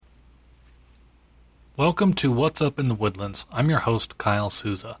Welcome to What's Up in the Woodlands. I'm your host, Kyle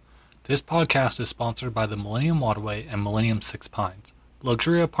Souza. This podcast is sponsored by the Millennium Waterway and Millennium Six Pines,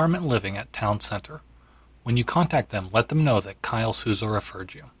 luxury apartment living at Town Center. When you contact them, let them know that Kyle Souza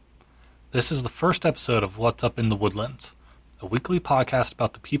referred you. This is the first episode of What's Up in the Woodlands, a weekly podcast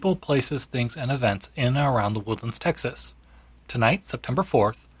about the people, places, things, and events in and around the Woodlands, Texas. Tonight, September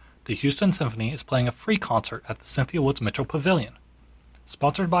 4th, the Houston Symphony is playing a free concert at the Cynthia Woods Mitchell Pavilion.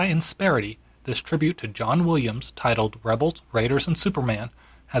 Sponsored by Insperity, this tribute to John Williams, titled Rebels, Raiders, and Superman,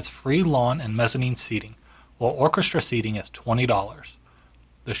 has free lawn and mezzanine seating, while orchestra seating is $20.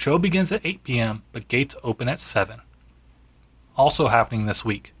 The show begins at 8 p.m., but gates open at 7. Also happening this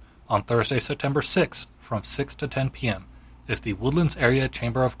week, on Thursday, September 6th, from 6 to 10 p.m., is the Woodlands Area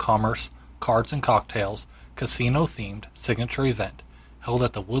Chamber of Commerce Cards and Cocktails casino-themed signature event held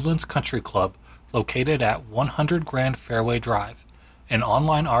at the Woodlands Country Club located at 100 Grand Fairway Drive. An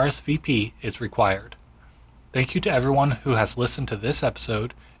online RSVP is required. Thank you to everyone who has listened to this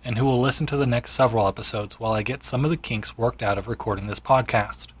episode and who will listen to the next several episodes while I get some of the kinks worked out of recording this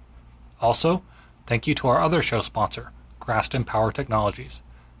podcast. Also, thank you to our other show sponsor, Graston Power Technologies,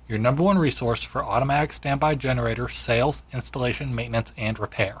 your number one resource for automatic standby generator sales, installation, maintenance, and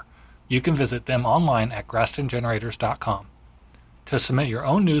repair. You can visit them online at grastongenerators.com. To submit your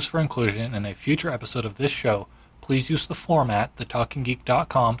own news for inclusion in a future episode of this show, please use the form at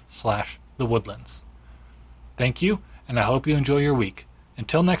thetalkinggeek.com/thewoodlands. Thank you, and I hope you enjoy your week.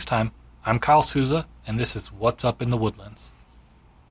 Until next time, I'm Kyle Souza, and this is What's Up in the Woodlands.